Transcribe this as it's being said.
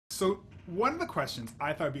So one of the questions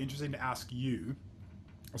I thought would be interesting to ask you,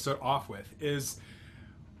 to start off with, is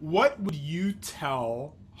what would you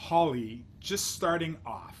tell Holly just starting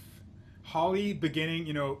off? Holly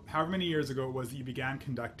beginning, however many years ago it was that you began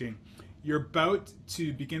conducting, you're about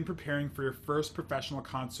to begin preparing for your first professional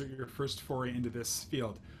concert, your first foray into this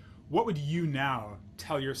field. What would you now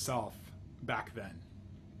tell yourself back then?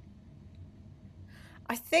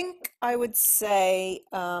 I think I would say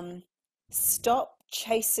stop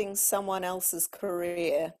chasing someone else's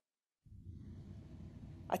career.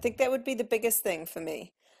 I think that would be the biggest thing for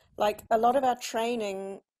me. Like a lot of our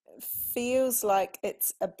training feels like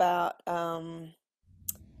it's about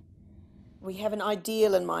we have an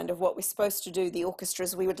ideal in mind of what we're supposed to do, the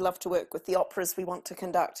orchestras we would love to work with, the operas we want to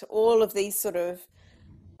conduct, all of these sort of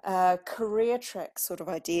career track sort of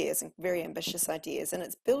ideas and very ambitious ideas. And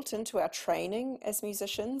it's built into our training as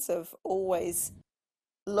musicians of always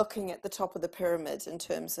looking at the top of the pyramid in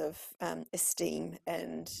terms of esteem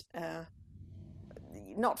and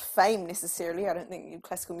not fame necessarily. I don't think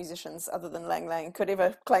classical musicians, other than Lang Lang, could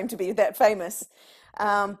ever claim to be that famous.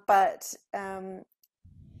 But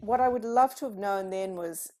what I would love to have known then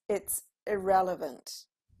was it's irrelevant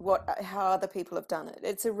how other people have done it.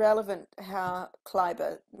 It's irrelevant how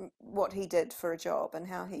Kleiber, what he did for a job and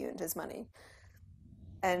how he earned his money.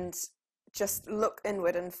 And just look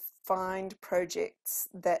inward and find projects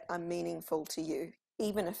that are meaningful to you,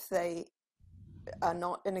 even if they are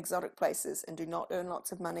not in exotic places and do not earn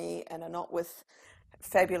lots of money and are not with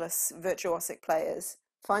fabulous virtuosic players.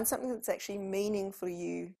 Find something that's actually meaningful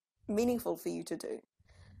for you to do.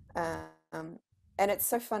 Um, and it's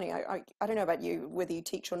so funny. I don't know about you, whether you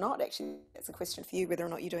teach or not. Actually, it's a question for you whether or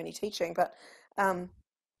not you do any teaching. But um,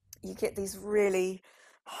 you get these really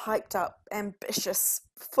hyped up, ambitious,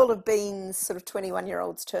 full of beans, sort of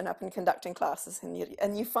 21-year-olds turn up in conducting classes,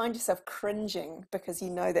 and you find yourself cringing because you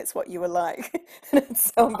know that's what you were like, and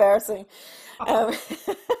it's so embarrassing. Um,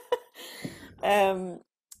 um,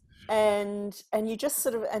 and you just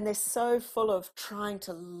sort of and they're so full of trying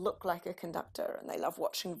to look like a conductor, and they love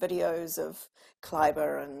watching videos of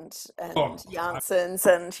Kleiber and Oh, Janssens,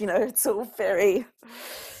 and it's all very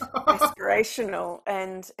aspirational,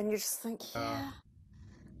 and you just think, uh, yeah,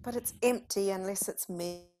 but it's empty unless it's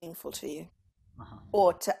meaningful to you uh-huh.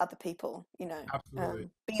 or to other people, Absolutely.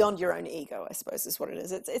 beyond your own ego, I suppose is what it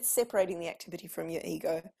is. It's separating the activity from your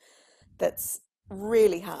ego that's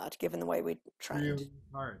really hard given the way we're trained. Really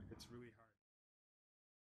hard. It's really hard.